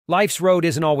Life's road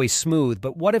isn't always smooth,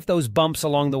 but what if those bumps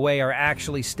along the way are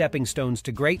actually stepping stones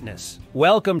to greatness?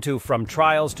 Welcome to From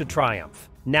Trials to Triumph,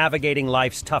 navigating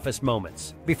life's toughest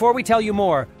moments. Before we tell you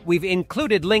more, we've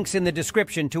included links in the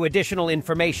description to additional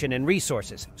information and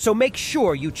resources, so make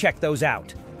sure you check those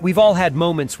out. We've all had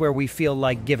moments where we feel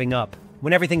like giving up,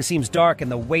 when everything seems dark and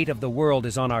the weight of the world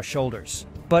is on our shoulders.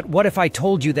 But what if I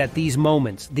told you that these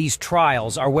moments, these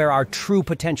trials, are where our true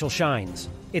potential shines?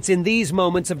 It's in these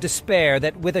moments of despair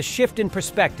that, with a shift in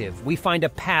perspective, we find a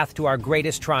path to our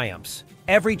greatest triumphs.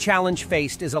 Every challenge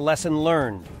faced is a lesson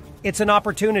learned. It's an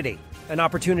opportunity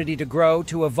to grow,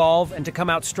 to evolve, and to come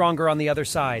out stronger on the other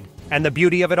side. And the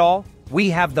beauty of it all? We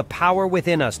have the power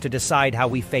within us to decide how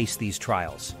we face these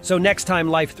trials. So next time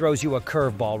life throws you a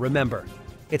curveball, remember,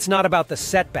 it's not about the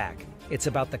setback, it's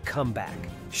about the comeback.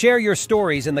 Share your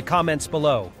stories in the comments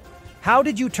below. How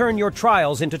did you turn your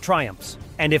trials into triumphs?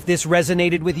 And if this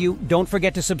resonated with you, don't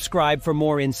forget to subscribe for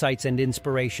more insights and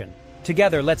inspiration.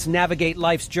 Together, let's navigate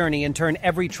life's journey and turn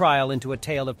every trial into a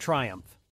tale of triumph.